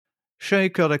Sheri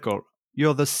Kurdakul,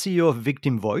 you're the CEO of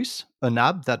VictimVoice, an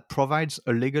app that provides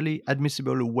a legally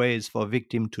admissible ways for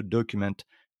victims to document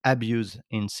abuse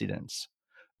incidents.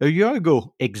 A year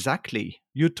ago, exactly,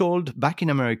 you told back in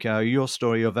America your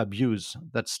story of abuse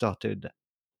that started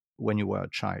when you were a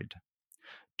child.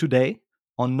 Today,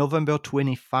 on November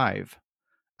 25,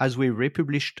 as we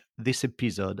republished this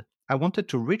episode, I wanted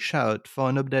to reach out for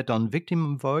an update on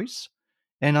Victim Voice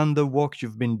and on the work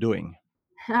you've been doing.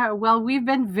 Well, we've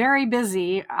been very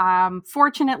busy,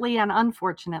 fortunately and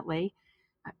unfortunately.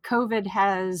 COVID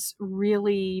has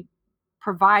really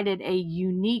provided a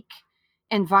unique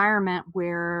environment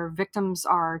where victims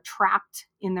are trapped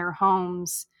in their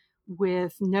homes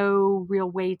with no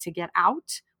real way to get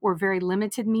out or very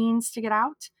limited means to get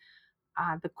out.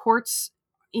 The courts,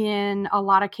 in a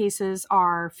lot of cases,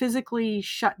 are physically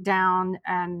shut down,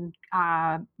 and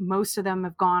most of them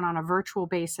have gone on a virtual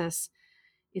basis.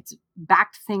 It's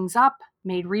backed things up,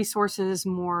 made resources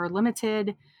more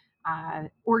limited.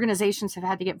 Organizations have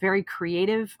had to get very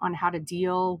creative on how to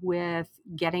deal with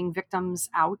getting victims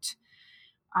out.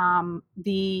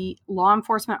 The law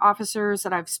enforcement officers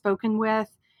that I've spoken with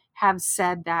have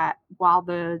said that while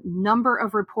the number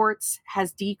of reports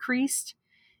has decreased,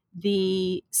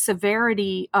 the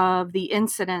severity of the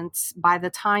incidents by the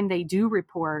time they do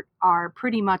report are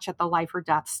pretty much at the life or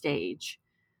death stage.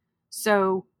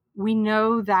 So we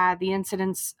know that the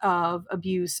incidents of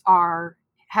abuse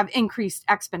have increased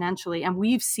exponentially, and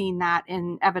we've seen that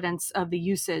in evidence of the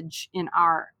usage in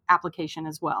our application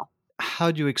as well. How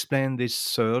do you explain this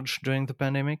surge during the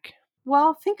pandemic?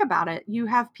 Well, think about it. You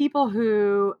have people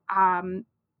who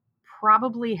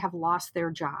probably have lost their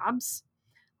jobs.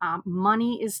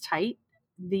 Money is tight.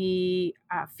 The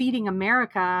Feeding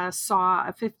America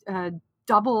saw a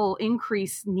double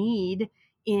increase need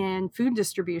in food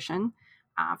distribution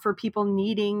for people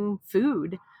needing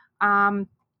food.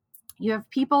 You have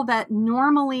people that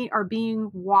normally are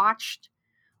being watched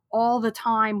all the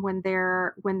time when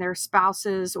their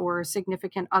spouses or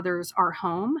significant others are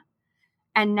home,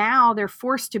 and now they're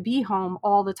forced to be home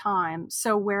all the time.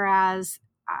 So whereas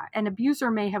an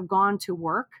abuser may have gone to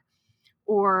work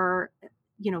or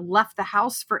left the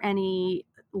house for any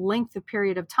length of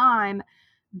period of time,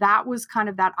 that was kind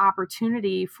of that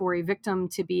opportunity for a victim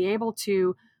to be able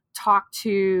to talk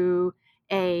to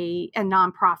a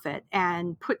nonprofit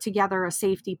and put together a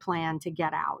safety plan to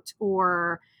get out,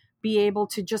 or be able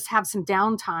to just have some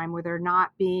downtime where they're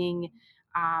not being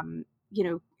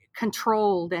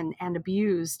controlled and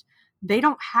abused. They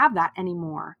don't have that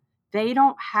anymore. They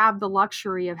don't have the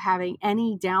luxury of having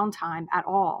any downtime at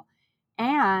all.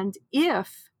 And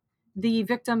if the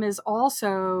victim is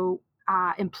also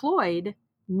employed,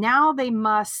 now they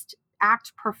must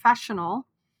act professional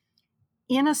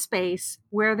in a space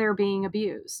where they're being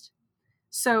abused.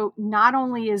 So not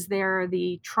only is there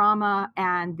the trauma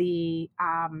and the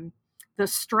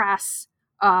stress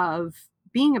of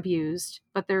being abused,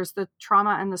 but there's the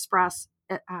trauma and the stress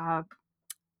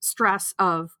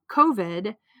of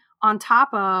COVID, on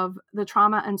top of the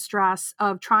trauma and stress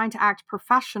of trying to act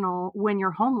professional when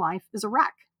your home life is a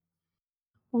wreck.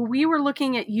 Well, we were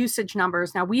looking at usage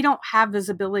numbers. Now, we don't have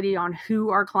visibility on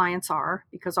who our clients are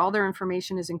because all their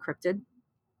information is encrypted.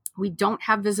 We don't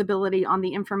have visibility on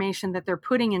the information that they're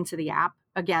putting into the app.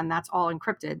 Again, that's all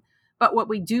encrypted. But what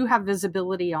we do have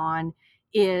visibility on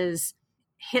is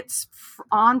hits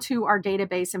onto our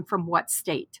database and from what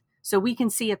state. So we can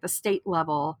see at the state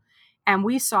level. And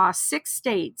we saw 6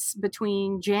 states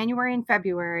between January and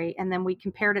February, and then we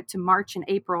compared it to March and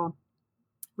April.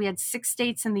 We had 6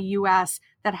 states in the U.S.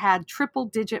 that had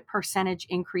triple-digit percentage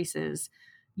increases.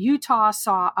 Utah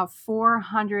saw a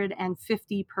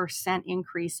 450%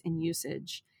 increase in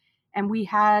usage. And we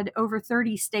had over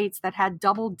 30 states that had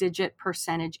double-digit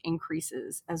percentage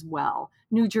increases as well,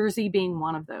 New Jersey being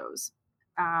one of those.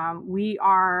 We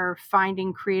are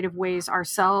finding creative ways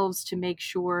ourselves to make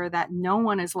sure that no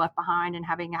one is left behind in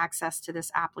having access to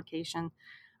this application.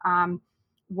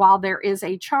 While there is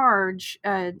a charge,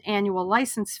 an annual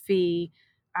license fee,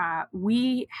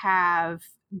 we have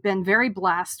been very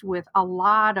blessed with a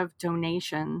lot of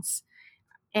donations.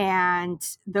 And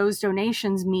those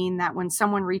donations mean that when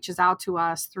someone reaches out to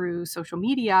us through social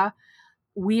media,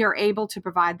 we are able to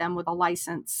provide them with a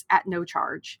license at no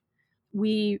charge.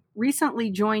 We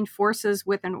recently joined forces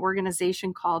with an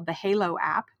organization called the Halo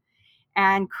app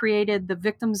and created the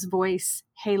Victim's Voice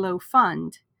Halo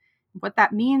Fund. What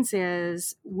that means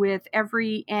is with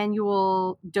every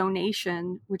annual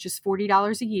donation, which is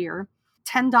 $40 a year,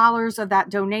 $10 of that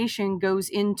donation goes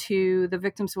into the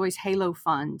Victim's Voice Halo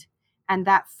Fund. And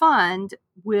that fund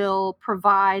will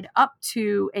provide up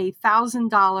to a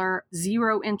 $1,000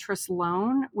 zero interest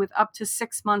loan with up to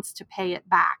 6 months to pay it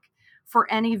back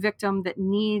for any victim that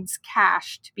needs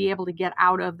cash to be able to get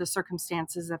out of the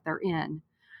circumstances that they're in.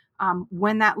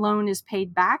 When that loan is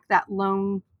paid back, that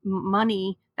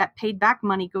paid back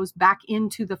money goes back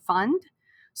into the fund.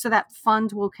 So that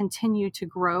fund will continue to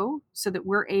grow so that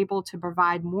we're able to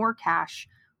provide more cash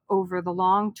over the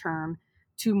long term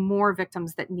to more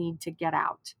victims that need to get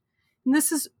out. And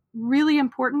this is really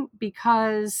important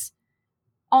because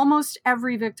almost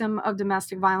every victim of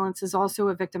domestic violence is also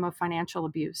a victim of financial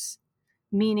abuse,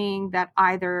 meaning that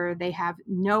either they have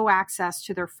no access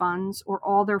to their funds or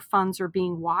all their funds are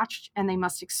being watched and they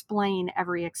must explain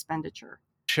every expenditure.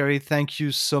 Sheri, thank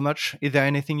you so much. Is there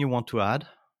anything you want to add?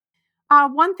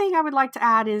 One thing I would like to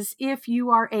add is if you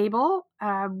are able,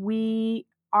 we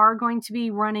are going to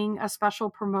be running a special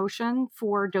promotion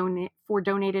for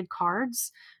donated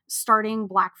cards starting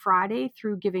Black Friday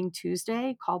through Giving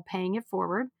Tuesday called Paying It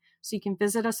Forward. So you can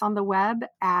visit us on the web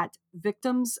at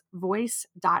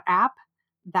victimsvoice.app.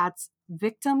 That's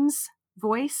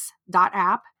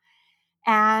victimsvoice.app.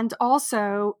 And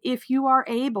also, if you are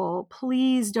able,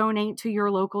 please donate to your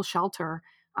local shelter.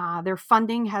 Their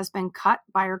funding has been cut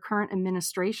by our current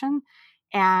administration,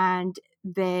 and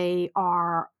they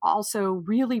are also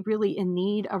really, really in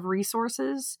need of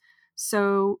resources.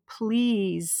 So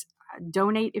please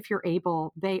donate if you're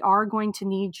able. They are going to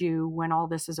need you when all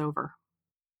this is over.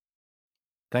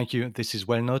 Thank you. This is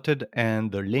well noted,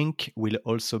 and the link will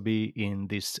also be in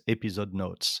this episode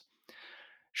notes.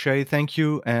 Sheri, thank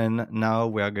you, and now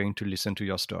we are going to listen to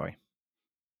your story.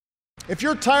 If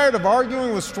you're tired of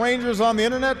arguing with strangers on the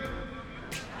internet,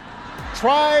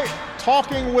 try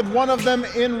talking with one of them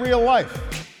in real life.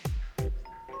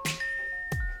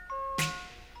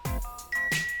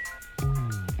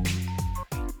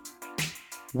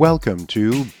 Welcome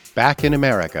to Back in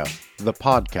America, the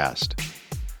podcast.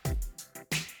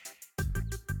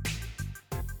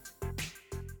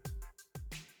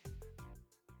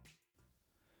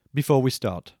 Before we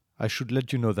start, I should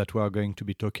let you know that we are going to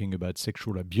be talking about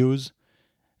sexual abuse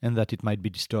and that it might be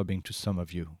disturbing to some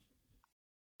of you.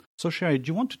 So, Sheri, do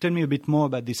you want to tell me a bit more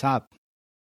about this app?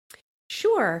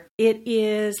 Sure. It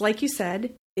is, like you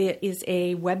said, it is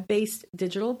a web-based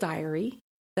digital diary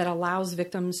that allows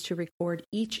victims to record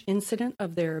each incident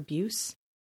of their abuse.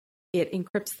 It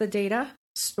encrypts the data,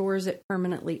 stores it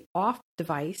permanently off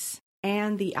device,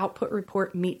 and the output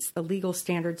report meets the legal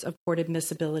standards of court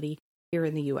admissibility here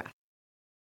in the U.S.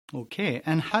 Okay,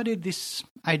 and how did this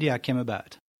idea come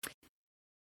about?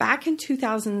 Back in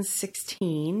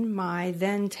 2016, my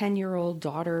then 10-year-old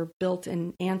daughter built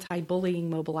an anti-bullying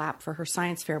mobile app for her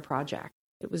science fair project.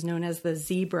 It was known as the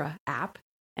Zebra app,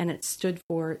 and it stood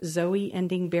for Zoe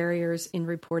Ending Barriers in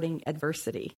Reporting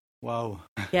Adversity. Wow.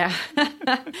 Yeah.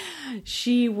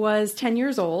 She was 10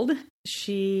 years old.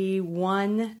 She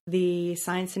won the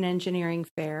science and engineering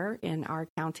fair in our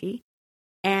county,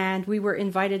 and we were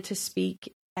invited to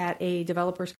speak at a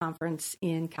developers conference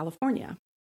in California.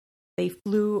 They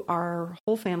flew our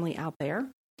whole family out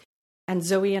there, and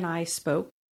Zoe and I spoke.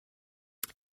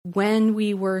 When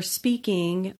we were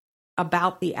speaking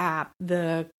about the app,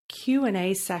 the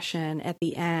Q&A session at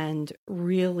the end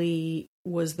really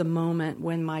was the moment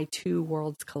when my two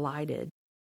worlds collided.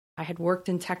 I had worked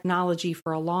in technology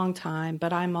for a long time,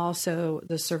 but I'm also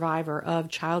the survivor of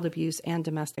child abuse and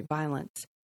domestic violence.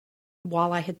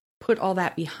 While I had put all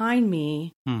that behind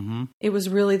me, it was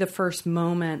really the first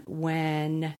moment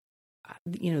when,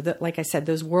 like I said,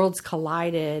 those worlds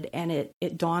collided, and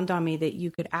it dawned on me that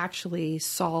you could actually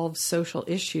solve social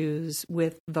issues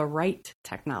with the right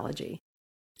technology.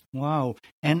 Wow.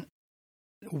 And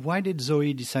why did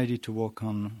Zoe decide to work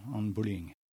on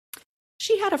bullying?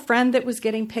 She had a friend that was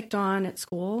getting picked on at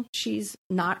school. She's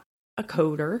not a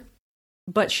coder,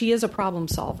 but she is a problem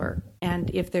solver.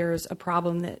 And if there's a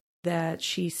problem that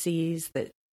she sees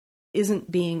that isn't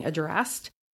being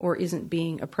addressed or isn't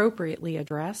being appropriately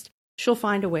addressed, she'll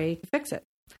find a way to fix it.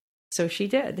 So she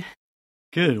did.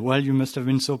 Good. Well, you must have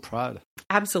been so proud.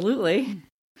 Absolutely.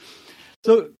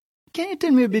 So can you tell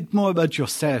me a bit more about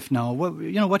yourself now?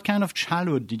 What kind of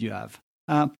childhood did you have?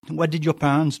 What did your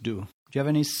parents do? Do you have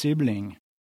any sibling?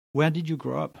 Where did you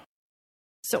grow up?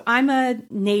 So I'm a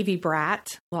Navy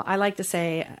brat. Well, I like to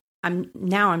say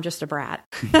I'm just a brat.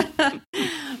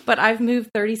 But I've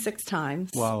moved 36 times.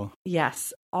 Wow.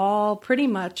 Yes, all pretty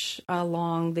much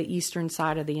along the eastern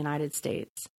side of the United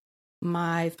States.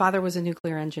 My father was a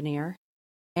nuclear engineer,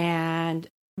 and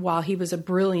while he was a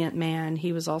brilliant man,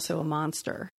 he was also a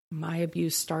monster. My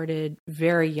abuse started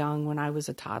very young when I was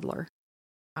a toddler.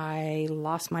 I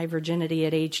lost my virginity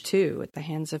at age 2 at the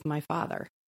hands of my father.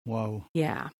 Wow.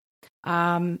 Yeah.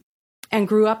 And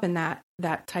grew up in that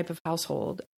type of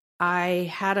household.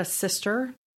 I had a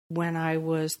sister when I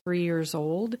was 3 years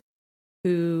old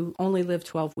who only lived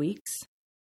 12 weeks.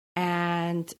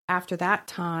 And after that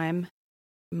time,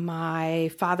 my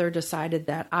father decided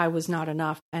that I was not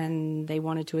enough and they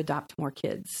wanted to adopt more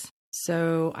kids.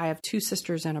 So I have 2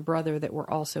 sisters and a brother that were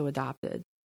also adopted,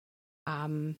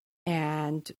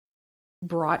 and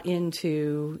brought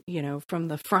into, from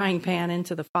the frying pan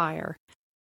into the fire.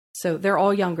 So they're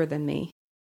all younger than me.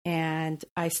 And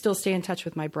I still stay in touch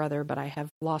with my brother, but I have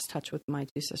lost touch with my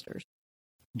 2 sisters.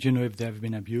 Do you know if they've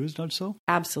been abused also?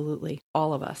 Absolutely.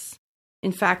 All of us.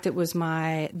 In fact, it was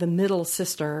the middle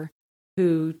sister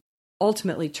who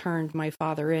ultimately turned my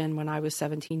father in when I was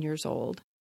 17 years old.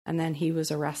 And then he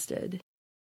was arrested.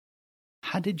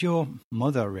 How did your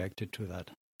mother react to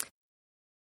that?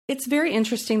 It's very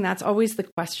interesting. That's always the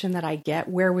question that I get.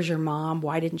 Where was your mom?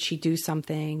 Why didn't she do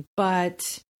something? But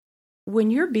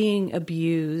when you're being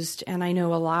abused, and I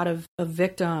know a lot of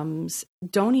victims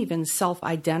don't even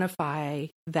self-identify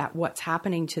that what's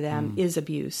happening to them is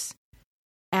abuse.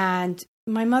 And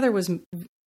my mother was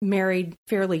married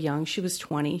fairly young. She was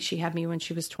 20. She had me when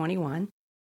she was 21.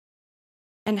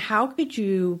 And how could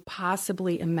you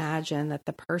possibly imagine that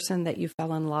the person that you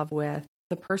fell in love with,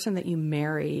 the person that you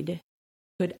married,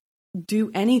 could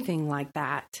do anything like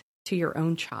that to your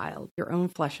own child, your own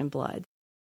flesh and blood?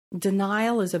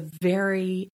 Denial is a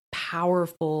very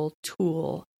powerful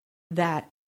tool that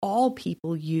all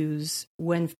people use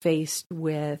when faced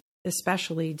with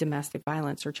especially domestic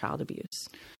violence or child abuse.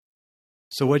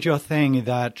 So what you're saying is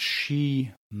that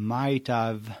she might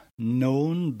have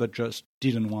known but just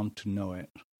didn't want to know it?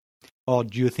 Or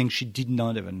do you think she did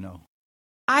not even know?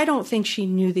 I don't think she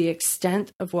knew the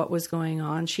extent of what was going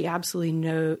on. She absolutely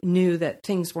knew that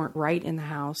things weren't right in the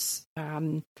house.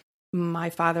 My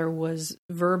father was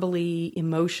verbally,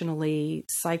 emotionally,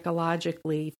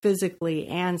 psychologically, physically,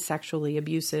 and sexually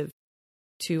abusive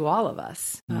to all of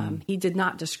us. He did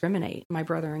not discriminate, my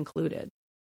brother included.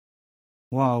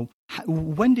 Wow.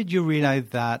 When did you realize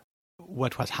that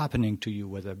what was happening to you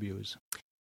was abuse?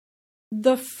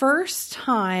 The first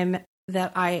time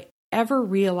that I ever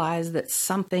realized that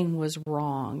something was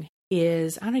wrong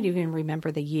is, I don't even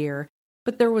remember the year,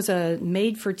 but there was a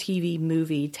made-for-TV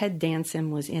movie. Ted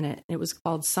Danson was in it. It was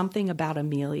called Something About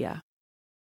Amelia.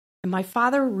 And my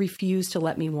father refused to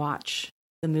let me watch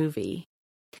the movie.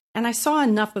 And I saw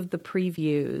enough of the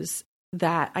previews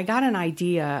that I got an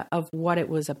idea of what it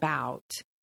was about.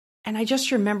 And I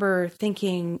just remember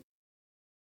thinking,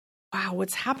 wow,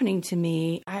 what's happening to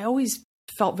me? I always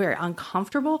felt very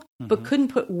uncomfortable, but couldn't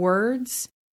put words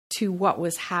to what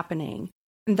was happening.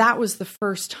 And that was the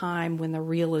first time when the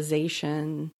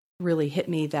realization really hit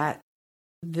me that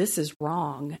this is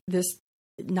wrong. This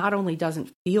not only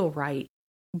doesn't feel right,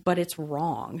 but it's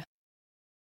wrong.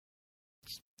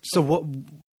 So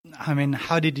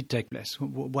how did it take place?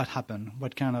 What happened?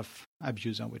 What kind of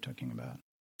abuse are we talking about?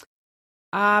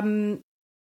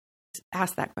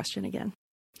 Ask that question again.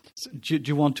 So do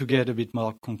you want to get a bit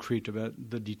more concrete about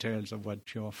the details of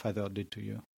what your father did to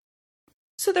you?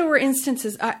 So there were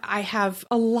instances, I have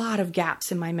a lot of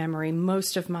gaps in my memory.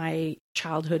 Most of my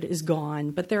childhood is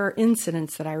gone, but there are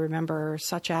incidents that I remember,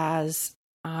 such as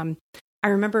I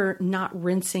remember not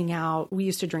rinsing out. We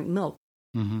used to drink milk,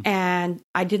 and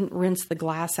I didn't rinse the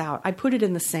glass out. I put it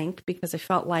in the sink because I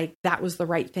felt like that was the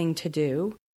right thing to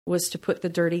do, was to put the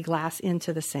dirty glass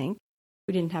into the sink.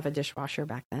 We didn't have a dishwasher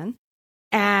back then.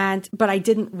 But I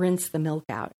didn't rinse the milk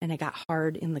out, and it got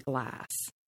hard in the glass.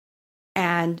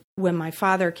 And when my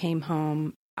father came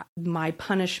home, my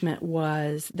punishment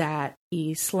was that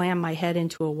he slammed my head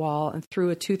into a wall and threw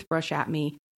a toothbrush at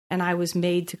me, and I was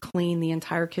made to clean the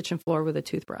entire kitchen floor with a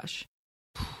toothbrush.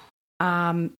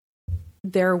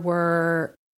 There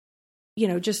were,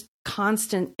 just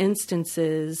constant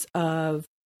instances of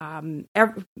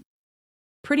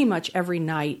pretty much every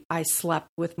night I slept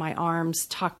with my arms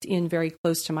tucked in very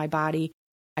close to my body.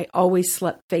 I always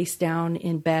slept face down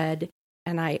in bed,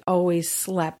 and I always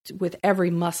slept with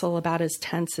every muscle about as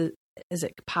tense as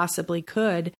it possibly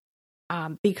could,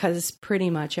 because pretty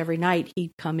much every night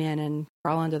he'd come in and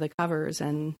crawl under the covers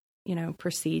and,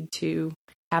 proceed to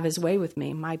have his way with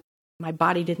me. My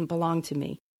body didn't belong to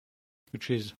me.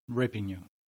 Which is raping you.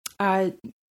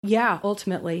 Yeah,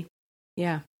 ultimately.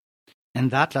 Yeah. And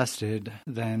that lasted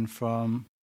then from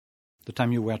the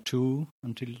time you were 2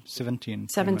 until 17?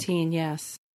 17,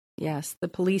 yes. Yes. The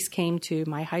police came to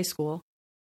my high school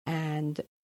and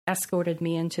escorted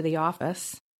me into the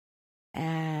office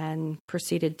and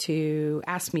proceeded to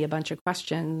ask me a bunch of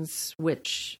questions,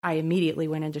 which I immediately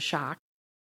went into shock.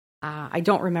 I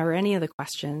don't remember any of the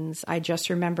questions. I just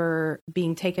remember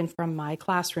being taken from my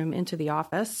classroom into the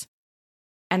office.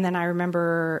 And then I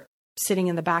remember sitting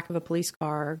in the back of a police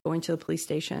car, going to the police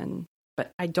station,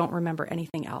 but I don't remember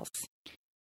anything else.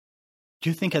 Do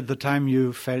you think at the time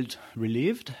you felt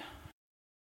relieved?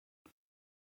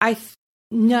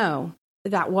 No,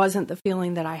 that wasn't the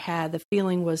feeling that I had. The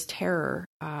feeling was terror.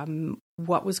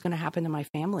 What was going to happen to my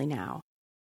family now?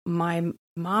 My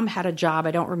mom had a job.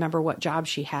 I don't remember what job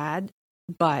she had,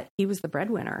 but he was the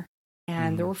breadwinner.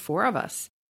 And there were 4 of us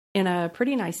in a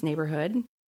pretty nice neighborhood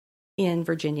in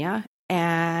Virginia.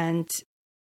 And,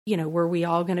 were we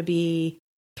all going to be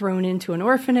thrown into an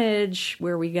orphanage?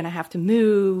 Were we going to have to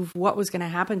move? What was going to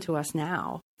happen to us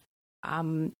now?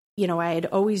 I had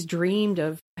always dreamed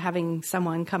of having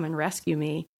someone come and rescue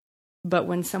me. But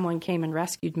when someone came and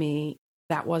rescued me,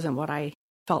 that wasn't what I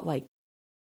felt like.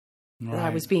 Right. That I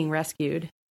was being rescued.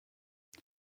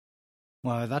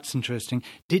 Wow, that's interesting.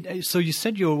 So you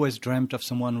said you always dreamt of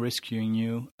someone rescuing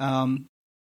you.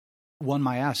 One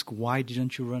might ask, why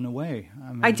didn't you run away?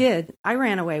 I did. I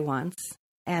ran away once.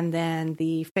 And then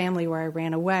the family where I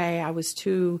ran away, I was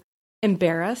too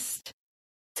embarrassed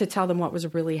to tell them what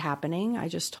was really happening. I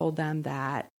just told them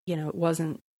that, it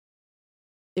wasn't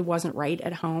right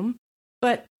at home.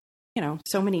 But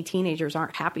so many teenagers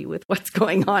aren't happy with what's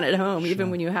going on at home,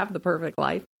 even when you have the perfect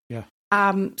life. Yeah.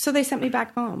 So they sent me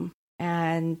back home,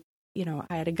 and,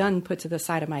 I had a gun put to the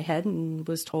side of my head and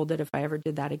was told that if I ever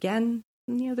did that again,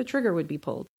 the trigger would be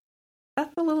pulled.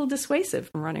 That's a little dissuasive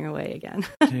from running away again.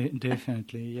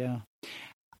 Definitely. Yeah.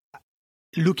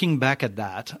 Looking back at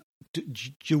that, do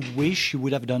you wish you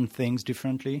would have done things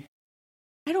differently?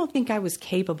 I don't think I was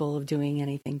capable of doing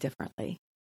anything differently.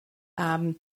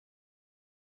 When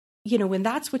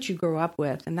that's what you grow up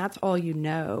with and that's all you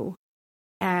know.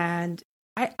 And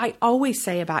I always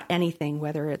say about anything,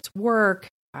 whether it's work,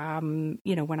 when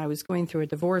I was going through a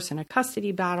divorce and a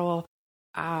custody battle,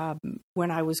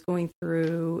 when I was going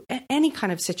through any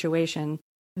kind of situation,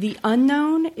 the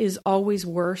unknown is always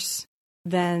worse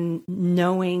than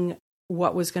knowing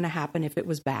what was going to happen if it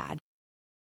was bad.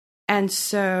 And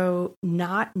so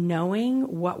not knowing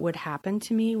what would happen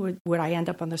to me, would I end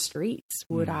up on the streets?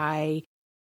 Would I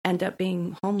end up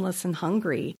being homeless and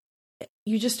hungry?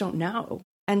 You just don't know.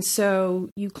 And so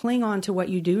you cling on to what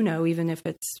you do know, even if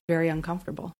it's very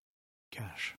uncomfortable.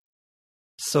 Gosh.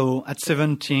 So at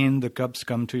 17, the cops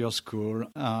come to your school.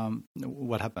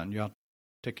 What happened? You're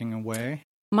taken away?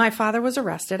 My father was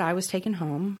arrested. I was taken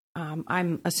home.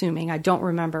 I'm assuming, I don't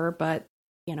remember, but,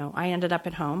 I ended up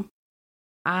at home.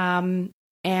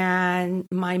 And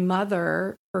my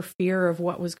mother, for fear of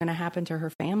what was going to happen to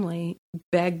her family,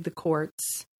 begged the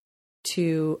courts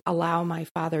to allow my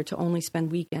father to only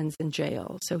spend weekends in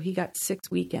jail. So he got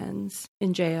 6 weekends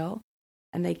in jail,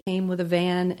 and they came with a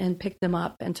van and picked him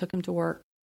up and took him to work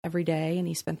every day. And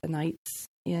he spent the nights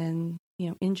in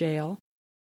jail.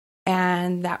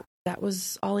 And that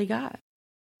was all he got.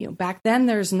 Back then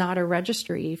there's not a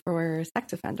registry for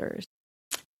sex offenders.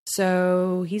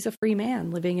 So he's a free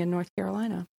man living in North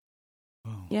Carolina.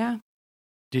 Oh. Yeah.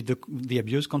 Did the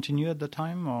abuse continue at the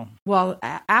time? Or? Well,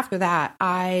 after that,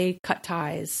 I cut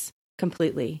ties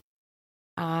completely.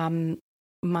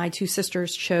 My 2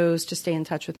 sisters chose to stay in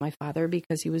touch with my father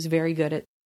because he was very good at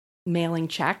mailing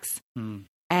checks.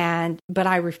 But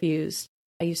I refused.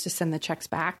 I used to send the checks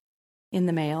back in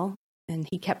the mail, and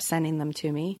he kept sending them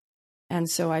to me. And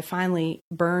so I finally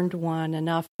burned one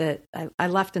enough that I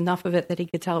left enough of it that he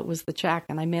could tell it was the check,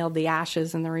 and I mailed the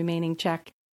ashes and the remaining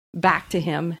check back to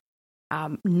him,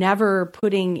 never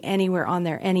putting anywhere on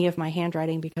there any of my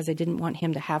handwriting because I didn't want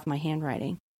him to have my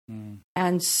handwriting.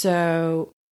 And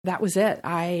so that was it.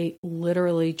 I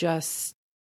literally just,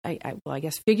 I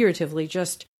guess figuratively,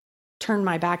 just turned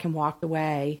my back and walked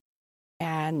away.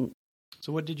 And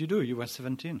so what did you do? You were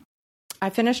 17. I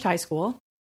finished high school.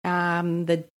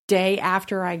 The day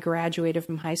after I graduated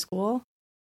from high school,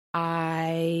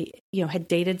 I, had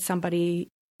dated somebody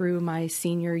through my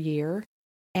senior year,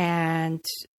 and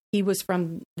he was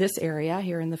from this area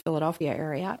here in the Philadelphia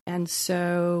area. And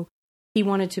so he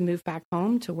wanted to move back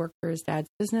home to work for his dad's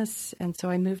business. And so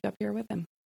I moved up here with him.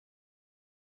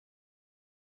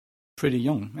 Pretty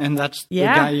young. And that's the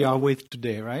guy you are with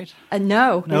today, right?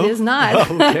 No, it is not.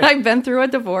 Oh, okay. I've been through a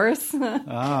divorce,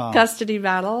 custody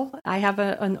battle. I have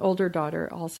an older daughter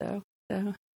also,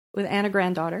 and a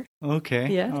granddaughter.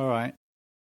 Okay. Yeah. All right.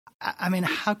 I mean,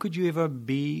 how could you ever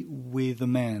be with a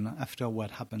man after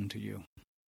what happened to you?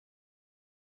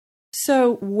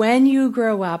 So when you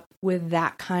grow up with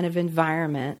that kind of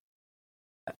environment,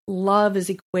 love is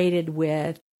equated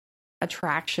with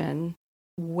attraction,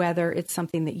 whether it's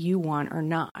something that you want or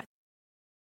not.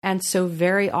 And so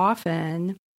very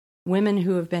often, women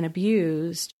who have been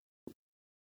abused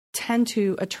tend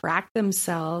to attract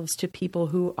themselves to people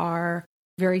who are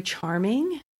very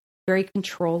charming, very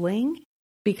controlling,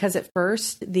 because at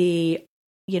first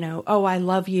oh, I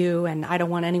love you and I don't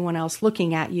want anyone else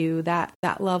looking at you, that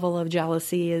level of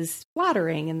jealousy is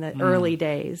flattering in the early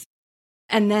days.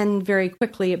 And then very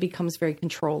quickly it becomes very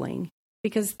controlling,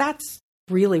 because that's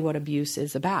really what abuse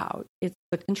is about. It's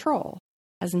the control.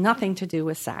 It has nothing to do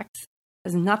with sex,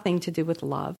 has nothing to do with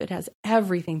love. It has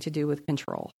everything to do with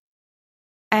control.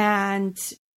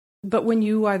 But when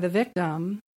you are the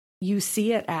victim, you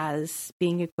see it as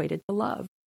being equated to love.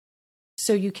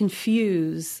 So you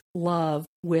confuse love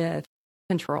with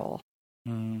control.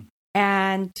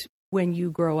 And when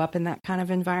you grow up in that kind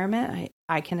of environment,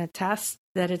 I can attest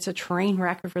that it's a train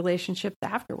wreck of relationships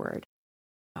afterward.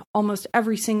 Almost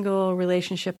every single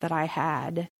relationship that I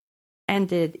had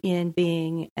ended in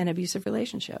being an abusive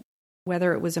relationship,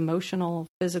 whether it was emotional,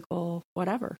 physical,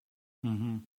 whatever.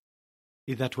 Mm-hmm.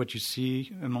 Is that what you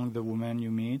see among the women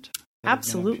you meet?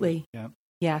 Absolutely. Yeah.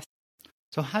 Yes.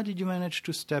 So how did you manage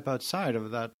to step outside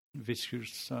of that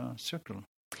vicious circle?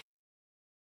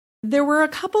 There were a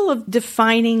couple of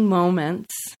defining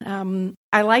moments.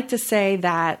 I like to say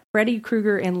that Freddy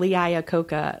Krueger and Lee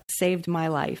Iacocca saved my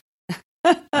life.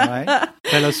 Right.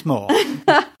 Tell us more.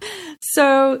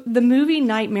 So the movie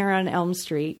Nightmare on Elm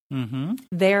Street, mm-hmm.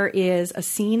 there is a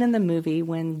scene in the movie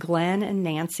when Glenn and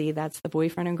Nancy, that's the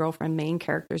boyfriend and girlfriend main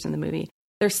characters in the movie,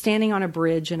 they're standing on a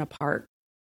bridge in a park.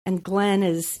 And Glenn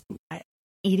is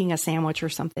eating a sandwich or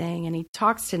something. And he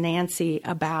talks to Nancy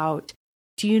about,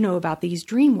 do you know about these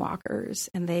dream walkers?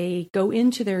 And they go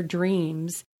into their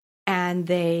dreams and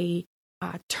they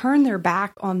turn their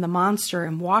back on the monster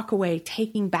and walk away,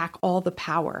 taking back all the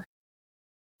power.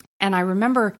 And I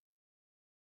remember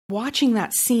watching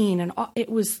that scene, and it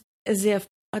was as if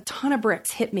a ton of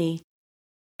bricks hit me.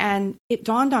 And it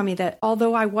dawned on me that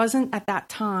although I wasn't at that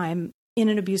time in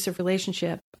an abusive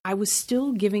relationship, I was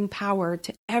still giving power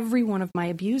to every one of my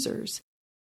abusers,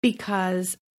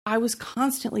 because I was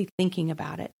constantly thinking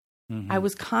about it. Mm-hmm. I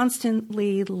was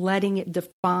constantly letting it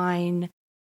define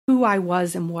who I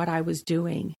was and what I was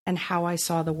doing and how I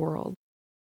saw the world.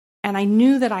 And I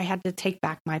knew that I had to take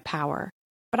back my power,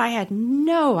 but I had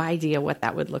no idea what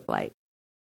that would look like.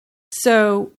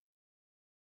 So,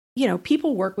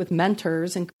 people work with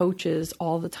mentors and coaches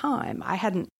all the time. I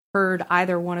hadn't heard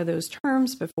either one of those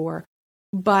terms before,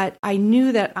 but I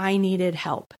knew that I needed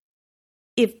help.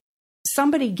 If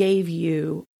somebody gave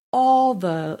you all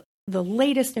the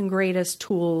latest and greatest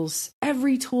tools,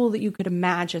 every tool that you could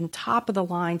imagine, top of the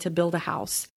line to build a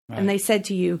house, right, and they said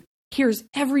to you, here's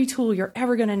every tool you're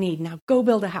ever going to need, now go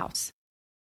build a house,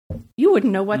 you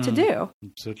wouldn't know what to do.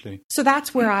 Absolutely. So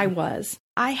that's where I was.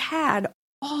 I had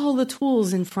all the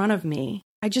tools in front of me.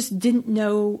 I just didn't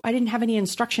know. I didn't have any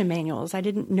instruction manuals. I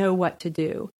didn't know what to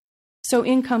do. So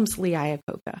in comes Lee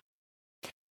Iacocca.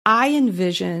 I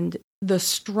envisioned the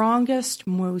strongest,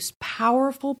 most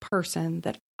powerful person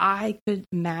that I could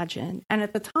imagine. And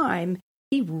at the time,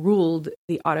 he ruled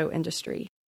the auto industry.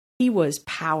 He was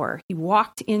power. He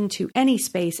walked into any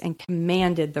space and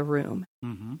commanded the room.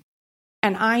 Mm-hmm.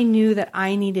 And I knew that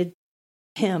I needed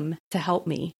him to help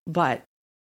me, but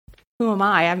who am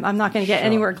I? I'm not going to get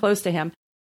anywhere close to him.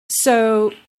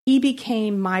 So he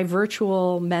became my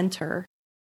virtual mentor.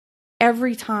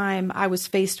 Every time I was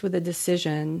faced with a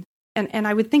decision, and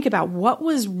I would think about what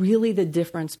was really the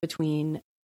difference between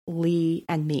Lee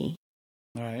and me.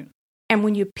 All right. And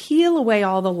when you peel away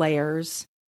all the layers,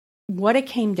 what it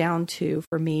came down to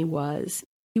for me was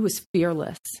he was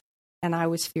fearless and I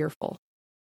was fearful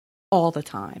all the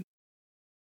time.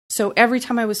 So every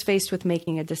time I was faced with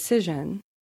making a decision,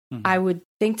 mm-hmm. I would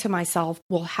think to myself,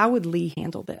 well, how would Lee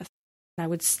handle this? And I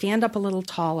would stand up a little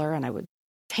taller and I would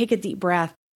take a deep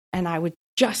breath and I would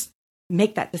just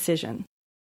make that decision.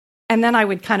 And then I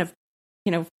would kind of,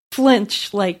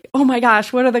 flinch, like, oh my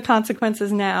gosh, what are the consequences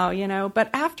now? But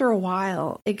after a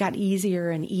while, it got easier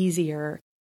and easier.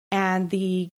 And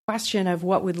the question of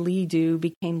what would Lee do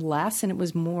became less. And it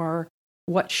was more,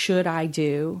 what should I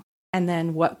do? And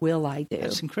then what will I do?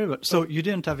 That's incredible. So you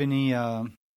didn't have any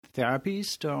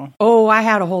therapist? Or? Oh, I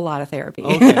had a whole lot of therapy.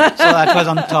 Okay, so that was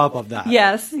on top of that.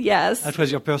 Yes. That was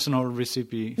your personal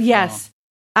recipe. Yes.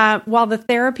 While the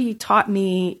therapy taught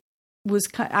me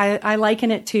I liken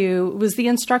it to, was the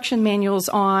instruction manuals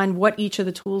on what each of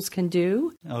the tools can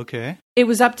do. Okay. It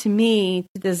was up to me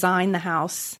to design the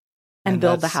house and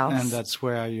build the house. And that's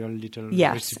where your little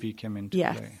recipe came into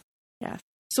play. Yes.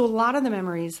 So a lot of the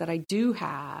memories that I do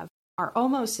have are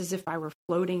almost as if I were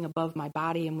floating above my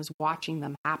body and was watching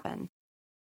them happen.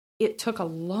 It took a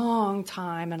long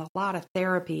time and a lot of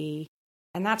therapy,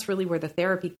 and that's really where the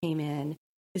therapy came in,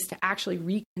 is to actually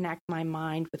reconnect my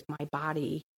mind with my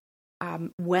body.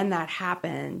 When that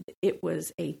happened, it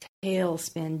was a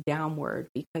tailspin downward,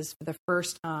 because for the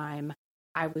first time,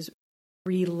 I was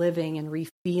reliving and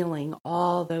refeeling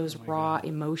all those raw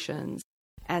emotions.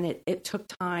 And it took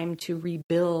time to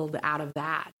rebuild out of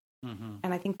that. Mm-hmm.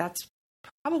 And I think that's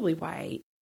probably why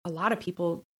a lot of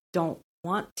people don't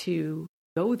want to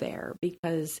go there,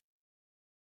 because,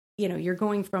 you know, you're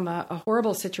going from a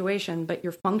horrible situation, but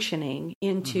you're functioning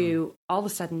into all of a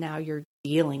sudden now you're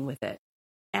dealing with it.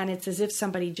 And it's as if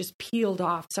somebody just peeled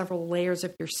off several layers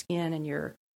of your skin, and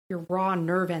your raw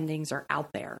nerve endings are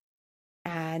out there.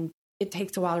 And it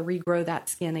takes a while to regrow that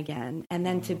skin again. And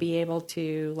then to be able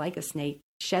to, like a snake,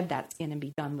 shed that skin and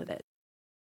be done with it.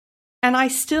 And I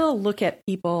still look at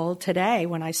people today.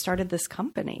 When I started this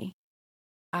company,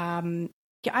 I've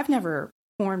never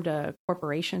formed a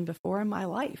corporation before in my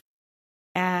life.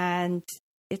 And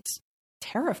it's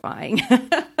terrifying.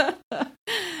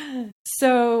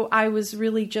 So I was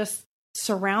really just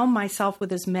surround myself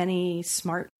with as many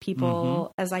smart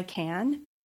people as I can.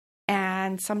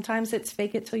 And sometimes it's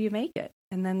fake it till you make it,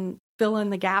 and then fill in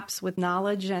the gaps with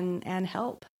knowledge and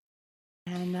help.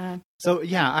 And so,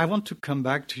 yeah, I want to come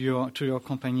back to your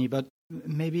company, but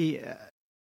maybe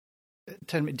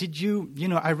tell me, did you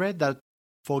know, I read that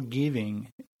forgiving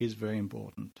is very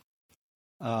important.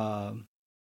 You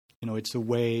know, it's a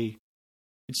way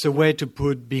to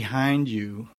put behind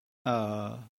you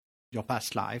your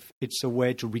past life. It's a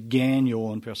way to regain your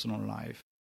own personal life.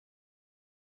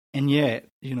 And yet,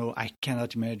 you know, I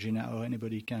cannot imagine how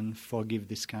anybody can forgive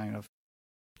this kind of,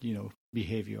 you know,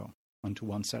 behavior onto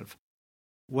oneself.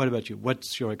 What about you?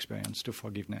 What's your experience to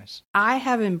forgiveness? I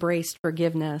have embraced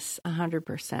forgiveness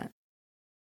 100%.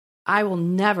 I will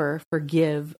never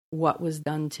forgive what was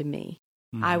done to me.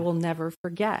 Mm-hmm. I will never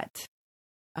forget,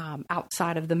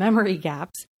 outside of the memory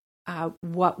gaps,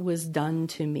 what was done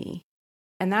to me.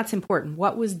 And that's important.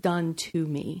 What was done to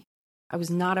me. I was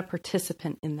not a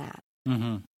participant in that.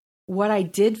 Mm-hmm. What I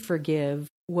did forgive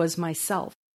was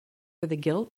myself for the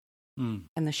guilt and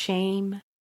the shame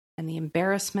and the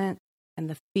embarrassment and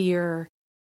the fear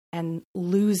and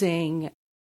losing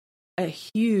a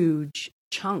huge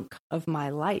chunk of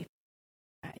my life.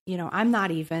 You know, I'm not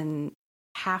even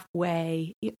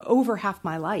over half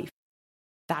my life.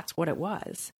 That's what it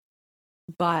was.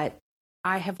 But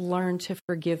I have learned to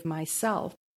forgive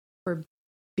myself for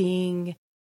being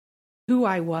who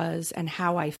I was and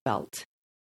how I felt.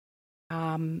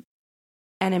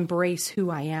 And embrace who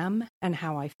I am and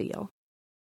how I feel.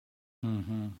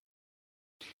 Mm-hmm.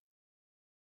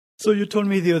 So you told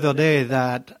me the other day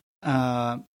that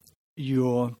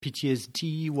your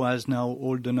PTSD was now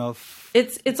old enough.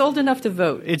 It's old enough to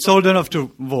vote. It's old enough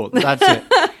to vote. That's it.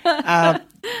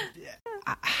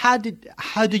 How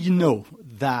did you know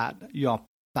that you're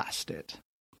past it?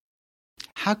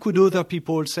 How could other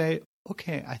people say,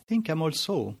 okay, I think I'm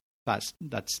also past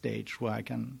that stage where I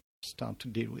can start to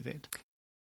deal with it?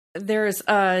 There's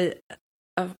a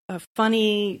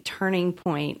funny turning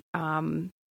point.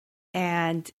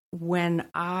 And when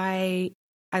I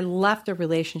left a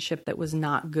relationship that was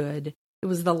not good, it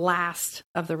was the last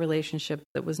of the relationship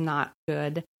that was not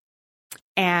good.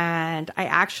 And I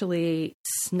actually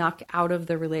snuck out of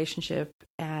the relationship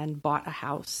and bought a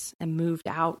house and moved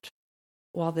out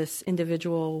while this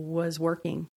individual was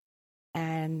working.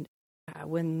 And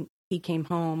when he came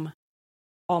home,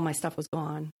 all my stuff was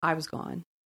gone. I was gone.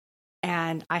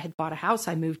 And I had bought a house.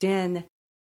 I moved in.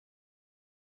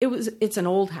 It's an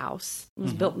old house. It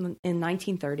was built in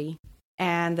 1930.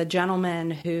 And the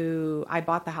gentleman who I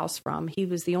bought the house from, he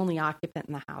was the only occupant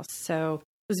in the house. So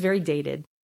it was very dated.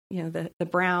 You know, the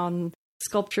brown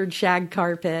sculptured shag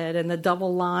carpet and the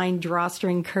double line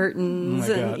drawstring curtains.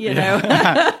 Oh and, you know,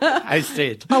 I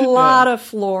stayed. A lot of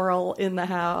floral in the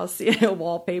house, you know,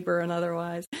 wallpaper and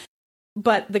otherwise.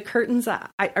 But the curtains, I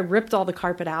ripped all the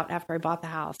carpet out after I bought the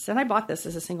house. And I bought this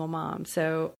as a single mom.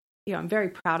 So, you know, I'm very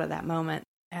proud of that moment.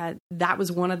 That was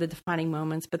one of the defining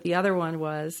moments. But the other one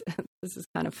was, this is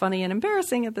kind of funny and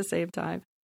embarrassing at the same time.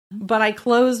 But I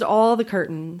closed all the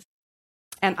curtains,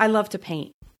 and I love to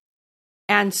paint.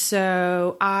 And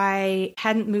so I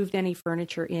hadn't moved any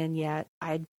furniture in yet.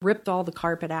 I had ripped all the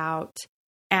carpet out,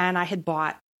 and I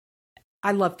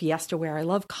love Fiesta ware. I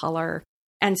love color.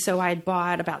 And so I had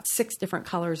bought about 6 different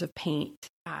colors of paint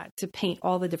to paint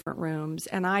all the different rooms.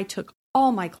 And I took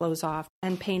all my clothes off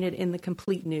and painted in the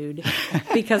complete nude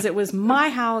because it was my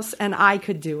house and I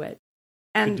could do it.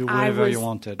 And do whatever you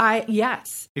wanted.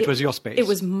 Yes. It was your space. It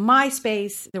was my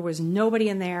space. There was nobody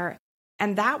in there.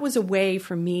 And that was a way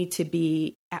for me to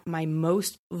be at my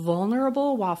most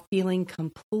vulnerable while feeling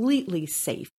completely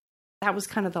safe. That was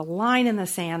kind of the line in the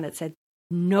sand that said,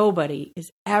 nobody is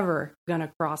ever going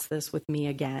to cross this with me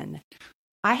again.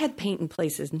 I had paint in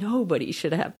places nobody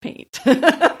should have paint.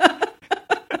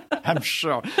 I'm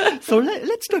sure. So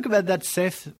let's talk about that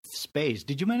safe space.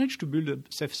 Did you manage to build a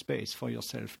safe space for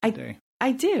yourself today?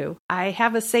 I do. I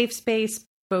have a safe space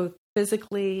both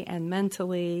physically and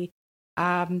mentally.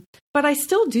 But I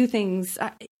still do things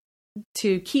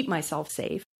to keep myself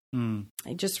safe.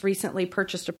 I just recently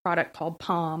purchased a product called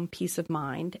Palm, Peace of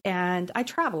Mind, and I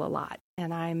travel a lot,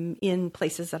 and I'm in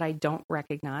places that I don't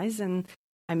recognize, and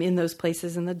I'm in those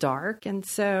places in the dark. And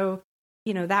so,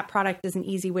 that product is an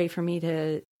easy way for me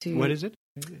to What is it?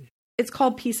 It's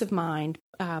called Peace of Mind,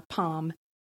 Palm,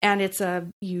 and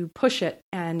you push it,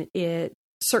 and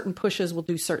certain pushes will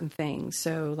do certain things.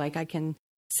 So like I can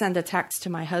send a text to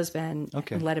my husband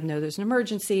and let him know there's an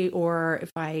emergency, or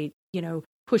if I,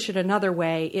 push it another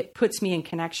way, it puts me in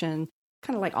connection,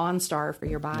 kind of like OnStar for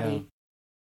your body.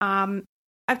 Yeah.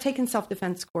 I've taken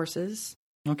self-defense courses.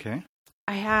 Okay.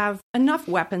 I have enough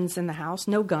weapons in the house,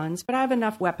 no guns, but I have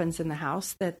enough weapons in the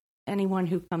house that anyone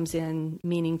who comes in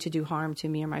meaning to do harm to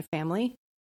me or my family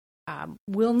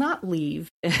will not leave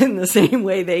in the same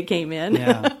way they came in.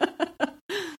 Yeah.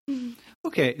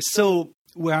 Okay, so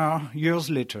years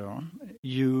later,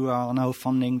 you are now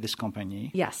founding this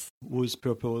company. Yes. Whose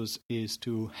purpose is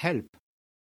to help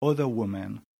other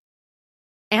women.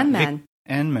 And men.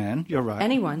 And men, you're right.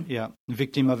 Anyone. Yeah,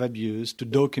 victim of abuse, to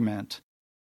document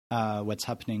what's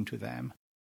happening to them.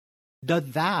 Do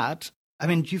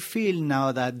you feel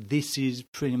now that this is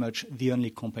pretty much the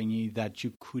only company that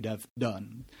you could have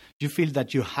done? Do you feel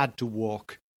that you had to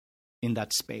work in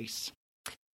that space?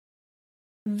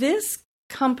 This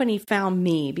company found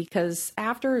me because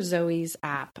after Zoe's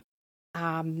app,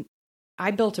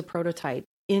 I built a prototype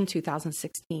in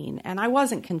 2016, and I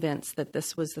wasn't convinced that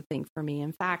this was the thing for me.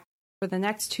 In fact, for the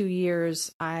next 2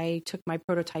 years, I took my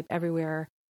prototype everywhere,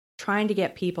 trying to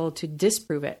get people to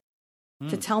disprove it,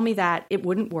 to tell me that it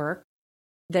wouldn't work,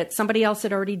 that somebody else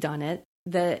had already done it,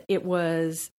 that it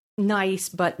was nice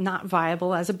but not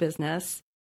viable as a business,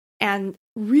 and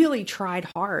really tried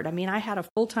hard. I mean, I had a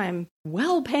full-time,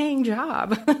 well-paying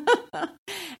job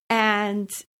and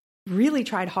really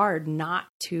tried hard not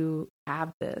to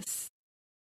have this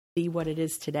be what it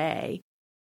is today,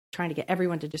 trying to get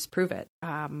everyone to disprove it.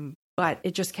 But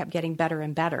it just kept getting better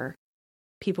and better.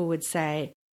 People would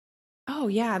say, oh,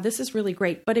 yeah, this is really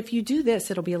great, but if you do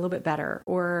this, it'll be a little bit better.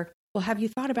 Or, well, have you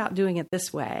thought about doing it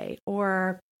this way?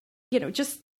 Or,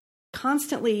 just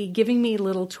constantly giving me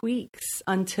little tweaks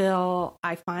until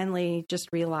I finally just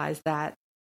realized that,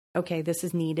 okay, this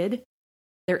is needed.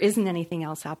 There isn't anything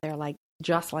else out there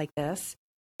just like this.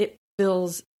 It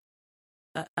fills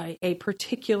a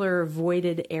particular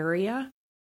voided area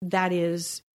that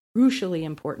is crucially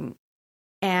important.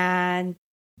 And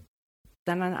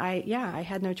then I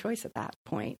had no choice at that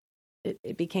point.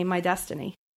 It became my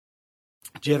destiny.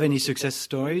 Do you have any success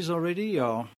stories already,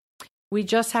 or? We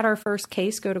just had our first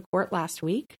case go to court last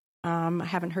week. I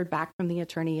haven't heard back from the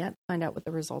attorney yet to find out what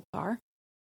the results are.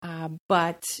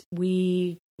 But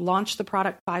we launched the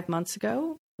product 5 months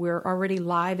ago. We're already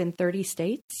live in 30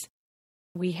 states.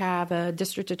 We have a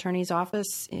district attorney's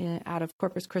office out of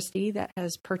Corpus Christi that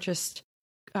has purchased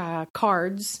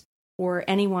cards for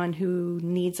anyone who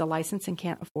needs a license and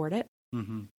can't afford it.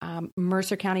 Mm-hmm.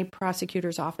 Mercer County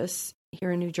Prosecutor's Office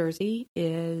here in New Jersey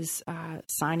is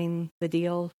signing the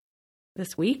deal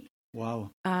this week. Wow.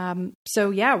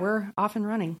 So yeah, we're off and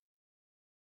running.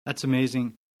 That's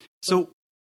amazing. So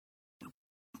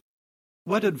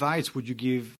what advice would you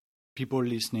give people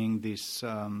listening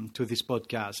to this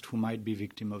podcast who might be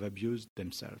victim of abuse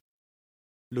themselves?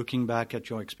 Looking back at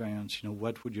your experience,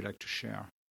 what would you like to share?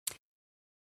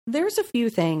 There's a few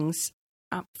things.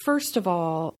 First of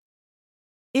all,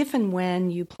 if and when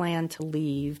you plan to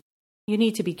leave, you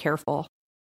need to be careful.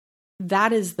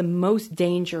 That is the most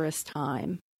dangerous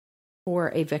time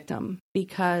for a victim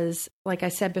because, like I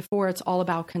said before, it's all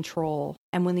about control.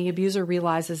 And when the abuser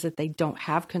realizes that they don't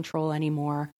have control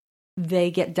anymore, they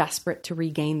get desperate to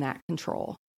regain that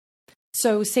control.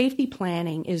 So safety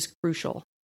planning is crucial.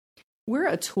 We're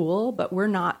a tool, but we're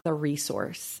not the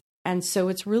resource. And so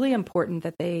it's really important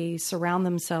that they surround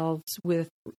themselves with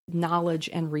knowledge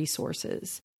and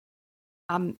resources.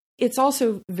 It's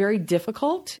also very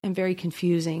difficult and very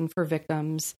confusing for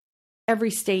victims. Every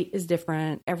state is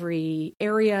different. Every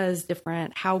area is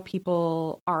different. How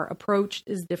people are approached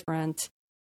is different.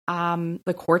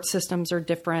 The court systems are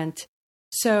different.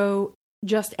 So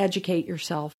just educate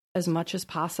yourself as much as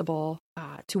possible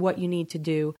to what you need to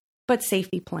do, but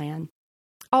safety plan.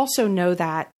 Also know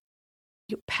that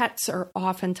pets are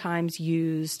oftentimes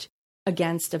used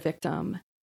against a victim,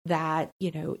 that,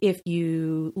 if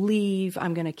you leave,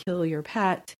 I'm going to kill your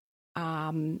pet.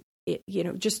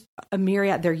 Just a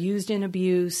myriad. They're used in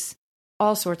abuse,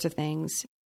 all sorts of things.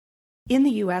 In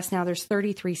the U.S. now, there's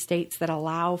 33 states that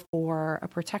allow for a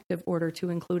protective order to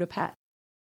include a pet.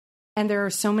 And there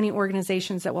are so many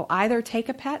organizations that will either take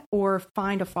a pet or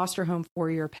find a foster home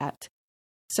for your pet.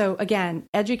 So again,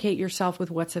 educate yourself with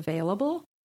what's available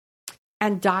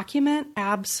and document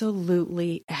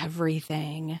absolutely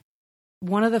everything.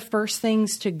 One of the first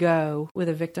things to go with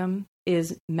a victim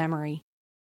is memory.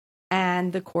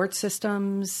 And the court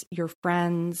systems, your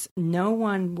friends, no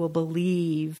one will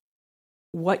believe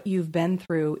what you've been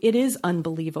through. It is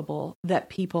unbelievable that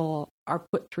people are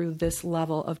put through this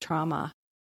level of trauma.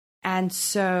 And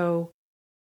so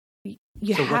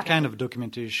what kind of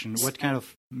documentation, what kind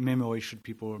of memory should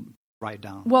people write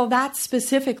down? Well, that's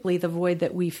specifically the void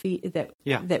that we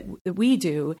that we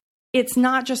do. It's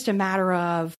not just a matter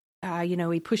of,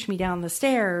 he pushed me down the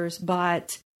stairs,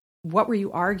 but what were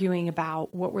you arguing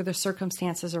about? What were the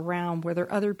circumstances around? Were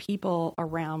there other people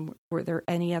around? Were there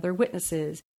any other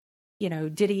witnesses?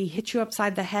 Did he hit you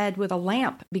upside the head with a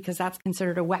lamp? Because that's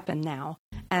considered a weapon now,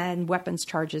 and weapons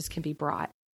charges can be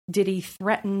brought. Did he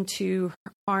threaten to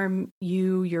harm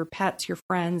you, your pets, your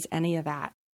friends, any of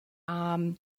that?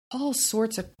 All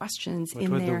sorts of questions in there.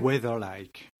 What was the weather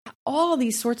like? All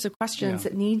these sorts of questions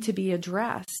that need to be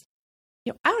addressed.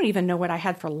 I don't even know what I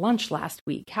had for lunch last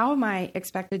week. How am I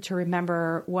expected to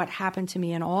remember what happened to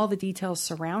me and all the details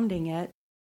surrounding it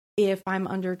if I'm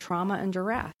under trauma and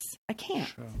duress? I can't.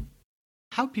 Sure.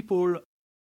 How people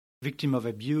victim of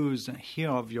abuse hear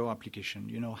of your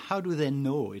application? How do they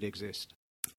know it exists?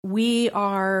 We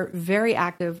are very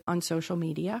active on social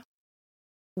media.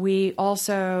 We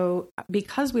also,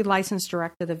 because we license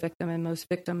direct to the victim and most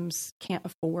victims can't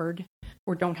afford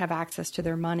or don't have access to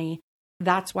their money,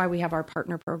 that's why we have our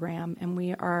partner program. And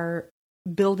we are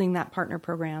building that partner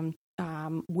program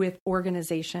with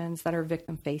organizations that are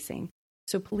victim facing.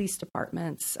 So police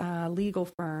departments, legal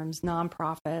firms,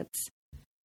 nonprofits,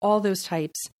 all those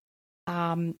types,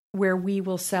 where we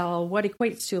will sell what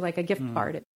equates to like a gift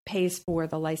card. It pays for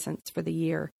the license for the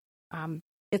year.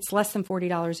 It's less than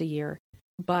 $40 a year,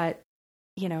 but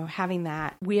having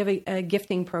that, we have a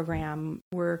gifting program.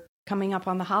 We're coming up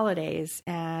on the holidays,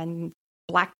 and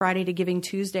Black Friday to Giving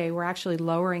Tuesday, we're actually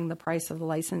lowering the price of the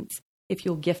license if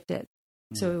you'll gift it.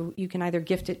 So you can either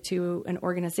gift it to an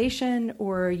organization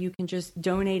or you can just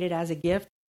donate it as a gift.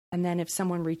 And then if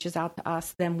someone reaches out to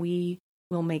us, then we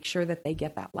will make sure that they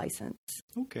get that license.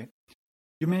 Okay.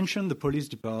 You mentioned the police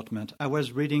department. I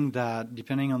was reading that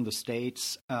depending on the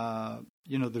states, the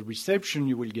reception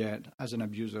you will get as an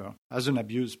abuser, as an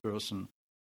abused person,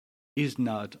 is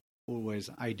not always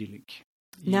idyllic.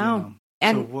 No.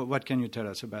 And so what can you tell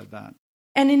us about that?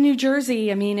 And in New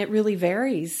Jersey, it really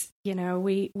varies.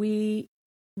 We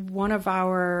one of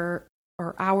our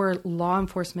law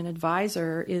enforcement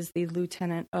advisor is the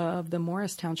lieutenant of the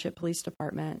Morris Township Police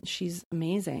Department. She's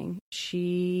amazing.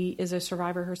 She is a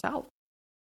survivor herself.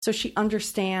 So she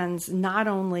understands not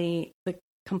only the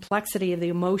complexity of the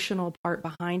emotional part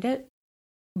behind it,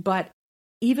 but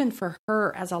even for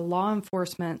her as a law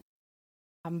enforcement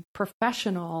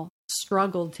professional,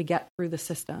 struggled to get through the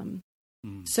system.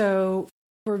 So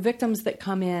for victims that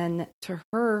come in to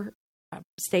her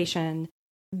station,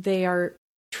 they are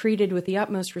treated with the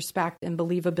utmost respect and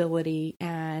believability,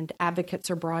 and advocates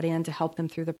are brought in to help them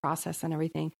through the process and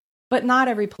everything. But not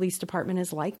every police department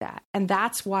is like that. And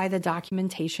that's why the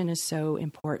documentation is so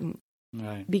important.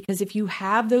 Right. Because if you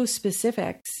have those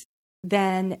specifics,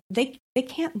 then they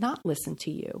can't not listen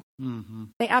to you. Mm-hmm.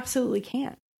 They absolutely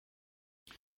can't.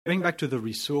 Going back to the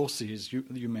resources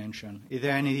you mentioned, is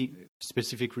there any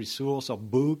specific resource or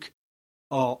book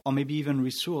or maybe even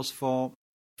resource for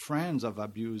friends of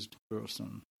abused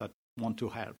person that want to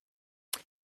help?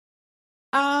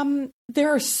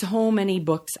 There are so many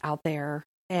books out there.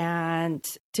 And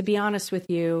to be honest with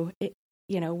you,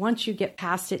 once you get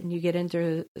past it and you get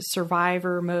into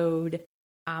survivor mode,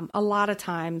 a lot of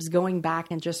times going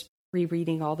back and just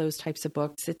rereading all those types of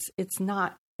books, it's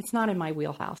not in my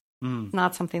wheelhouse. It's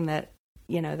not something that,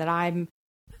 that I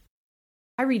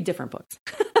read different books.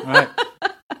 Right.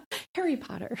 Harry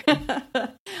Potter.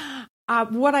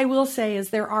 What I will say is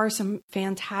there are some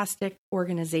fantastic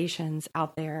organizations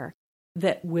out there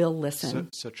that will listen.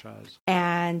 Such as?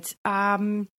 And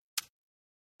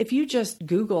if you just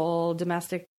Google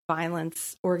domestic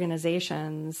violence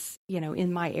organizations,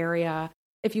 in my area,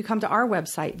 if you come to our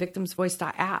website,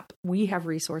 victimsvoice.app, we have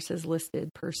resources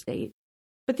listed per state.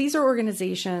 But these are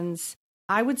organizations,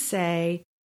 I would say,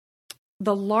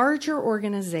 the larger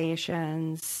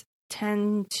organizations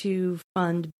tend to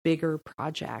fund bigger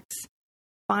projects.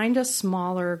 Find a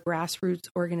smaller grassroots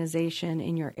organization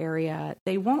in your area.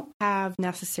 They won't have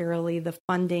necessarily the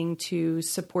funding to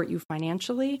support you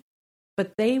financially,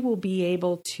 but they will be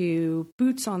able to,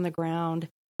 boots on the ground,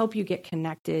 help you get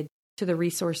connected to the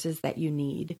resources that you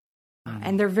need.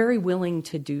 And they're very willing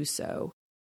to do so.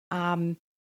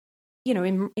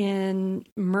 In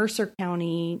Mercer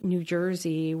County, New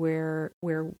Jersey, where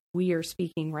we are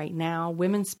speaking right now,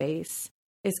 Women's Space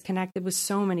is connected with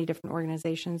so many different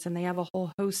organizations, and they have a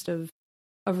whole host of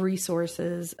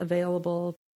resources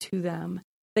available to them.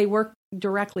 They work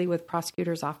directly with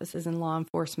prosecutors' offices and law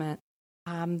enforcement.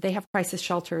 They have crisis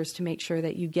shelters to make sure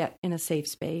that you get in a safe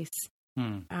space.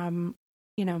 Okay.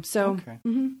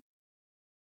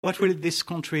 What will this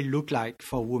country look like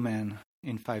for women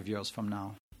in 5 years from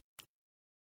now?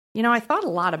 I thought a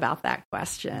lot about that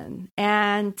question,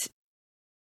 and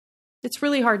it's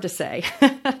really hard to say.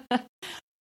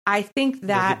 I think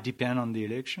that... Does it depend on the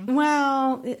election?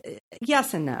 Well,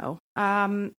 yes and no.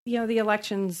 The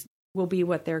elections will be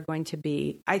what they're going to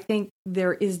be. I think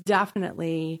there is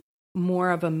definitely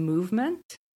more of a movement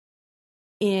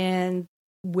in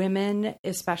women,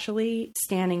 especially,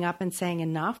 standing up and saying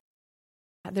enough.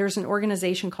 There's an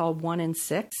organization called 1 in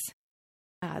 6,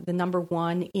 the number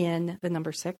 1 in the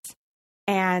number 6,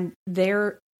 and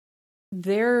they're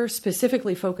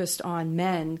specifically focused on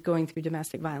men going through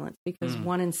domestic violence, because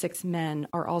 1 in 6 men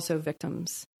are also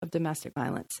victims of domestic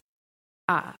violence.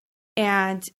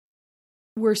 And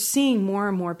we're seeing more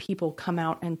and more people come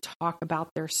out and talk about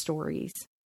their stories.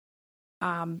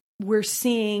 We're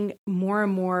seeing more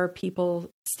and more people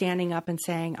standing up and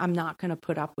saying, I'm not going to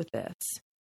put up with this.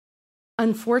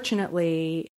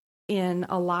 Unfortunately, in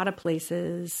a lot of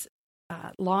places,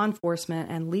 law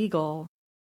enforcement and legal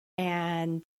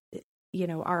and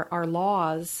our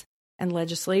laws and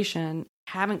legislation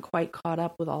haven't quite caught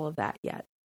up with all of that yet.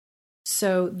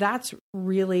 So that's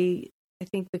really, I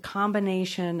think, the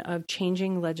combination of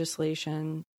changing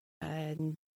legislation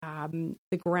and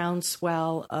the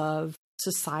groundswell of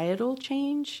societal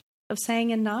change, of saying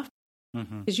enough,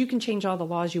 because you can change all the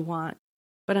laws you want,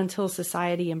 but until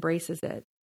society embraces it,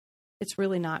 it's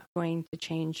really not going to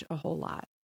change a whole lot.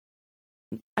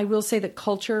 I will say that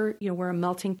culture, we're a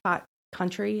melting pot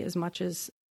country, as much as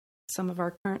some of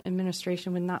our current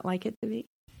administration would not like it to be.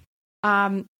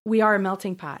 We are a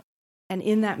melting pot. And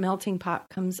in that melting pot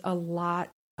comes a lot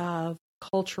of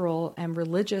cultural and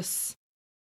religious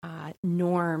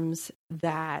norms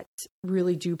that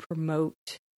really do promote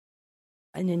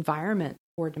an environment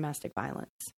for domestic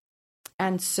violence.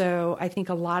 And so I think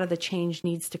a lot of the change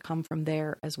needs to come from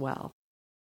there as well.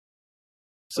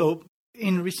 So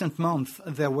in recent months,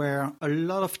 there were a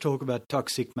lot of talk about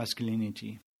toxic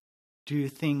masculinity. Do you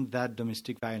think that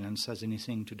domestic violence has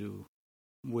anything to do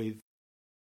with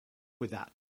that?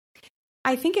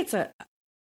 I think it's a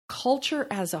culture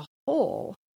as a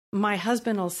whole. My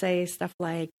husband will say stuff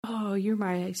like, oh, you're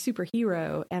my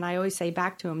superhero. And I always say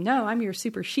back to him, no, I'm your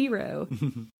super shero.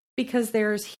 Because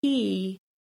there's the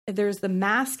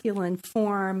masculine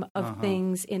form of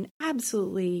things in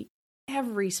absolutely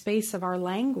every space of our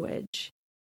language.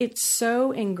 It's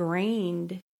so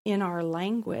ingrained in our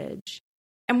language.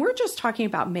 And we're just talking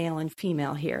about male and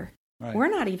female here. Right. We're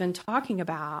not even talking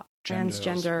about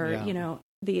transgender,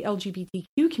 the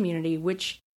LGBTQ community,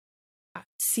 which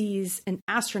sees an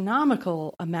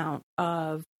astronomical amount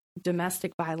of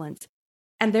domestic violence.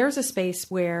 And there's a space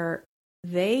where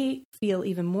they feel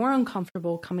even more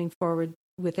uncomfortable coming forward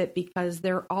with it because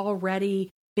they're already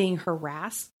being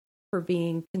harassed for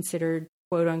being considered,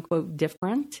 quote unquote,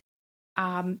 different.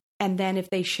 And then if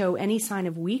they show any sign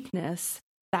of weakness,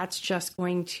 that's just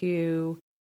going to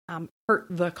hurt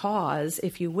the cause,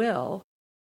 if you will.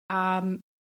 That's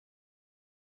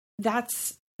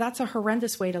a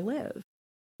horrendous way to live.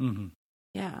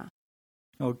 Yeah.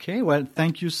 Okay. Well,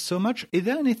 thank you so much. Is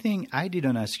there anything I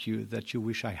didn't ask you that you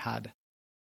wish I had?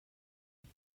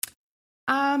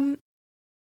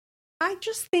 I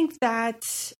just think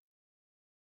that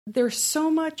there's so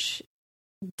much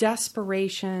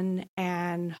desperation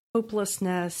and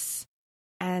hopelessness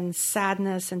and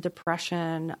sadness and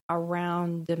depression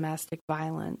around domestic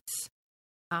violence.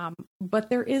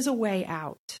 But there is a way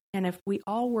out. And if we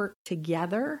all work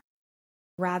together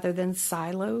rather than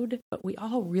siloed, but we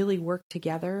all really work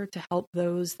together to help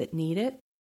those that need it,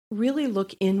 really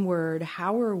look inward.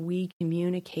 How are we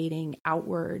communicating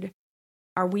outward?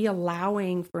 Are we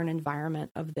allowing for an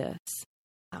environment of this?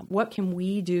 What can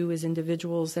we do as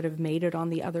individuals that have made it on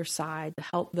the other side to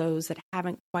help those that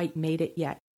haven't quite made it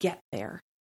yet get there?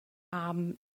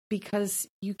 Because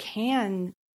you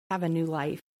can have a new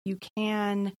life. You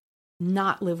can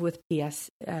not live with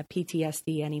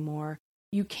PTSD anymore.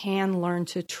 You can learn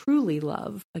to truly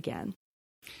love again.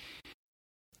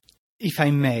 If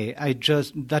I may,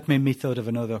 that made me thought of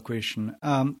another question.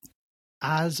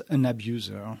 As an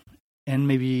abuser, and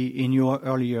maybe in your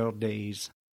earlier days,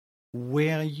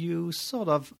 were you sort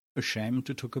of ashamed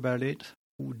to talk about it?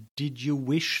 Did you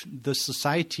wish the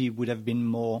society would have been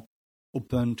more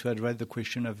open to address the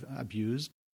question of abuse?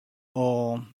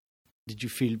 Or did you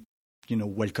feel,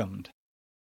 welcomed?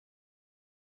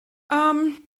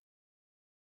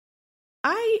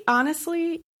 I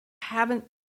honestly haven't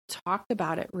talked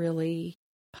about it really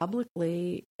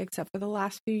publicly except for the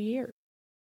last few years.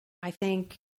 I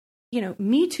think,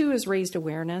 Me Too has raised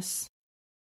awareness.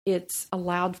 It's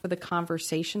allowed for the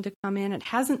conversation to come in. It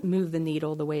hasn't moved the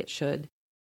needle the way it should,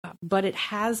 but it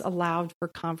has allowed for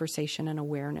conversation and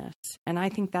awareness. And I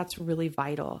think that's really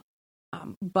vital.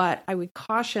 But I would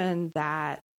caution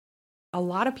that a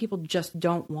lot of people just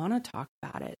don't want to talk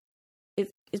about it.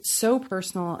 It's so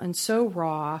personal and so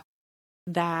raw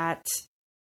that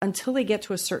until they get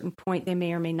to a certain point, they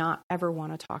may or may not ever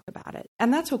want to talk about it.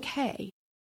 And that's okay.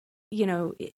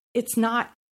 It's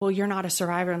not, well, you're not a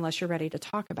survivor unless you're ready to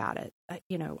talk about it.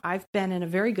 I've been in a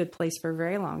very good place for a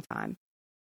very long time.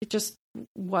 It just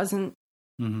wasn't,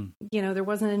 there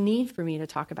wasn't a need for me to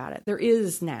talk about it. There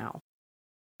is now.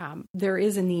 There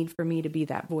is a need for me to be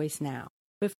that voice now.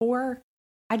 Before,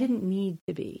 I didn't need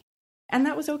to be. And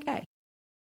that was okay.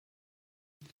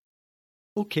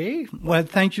 Okay. Well,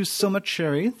 thank you so much,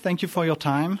 Sheri. Thank you for your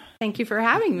time. Thank you for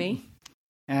having me.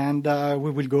 And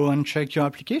we will go and check your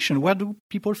application. Where do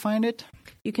people find it?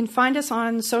 You can find us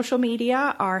on social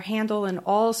media. Our handle in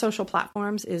all social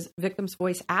platforms is Victims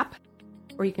Voice App,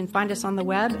 or you can find us on the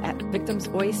web at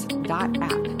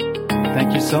victimsvoice.app.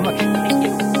 Thank you so much. Thank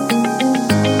you.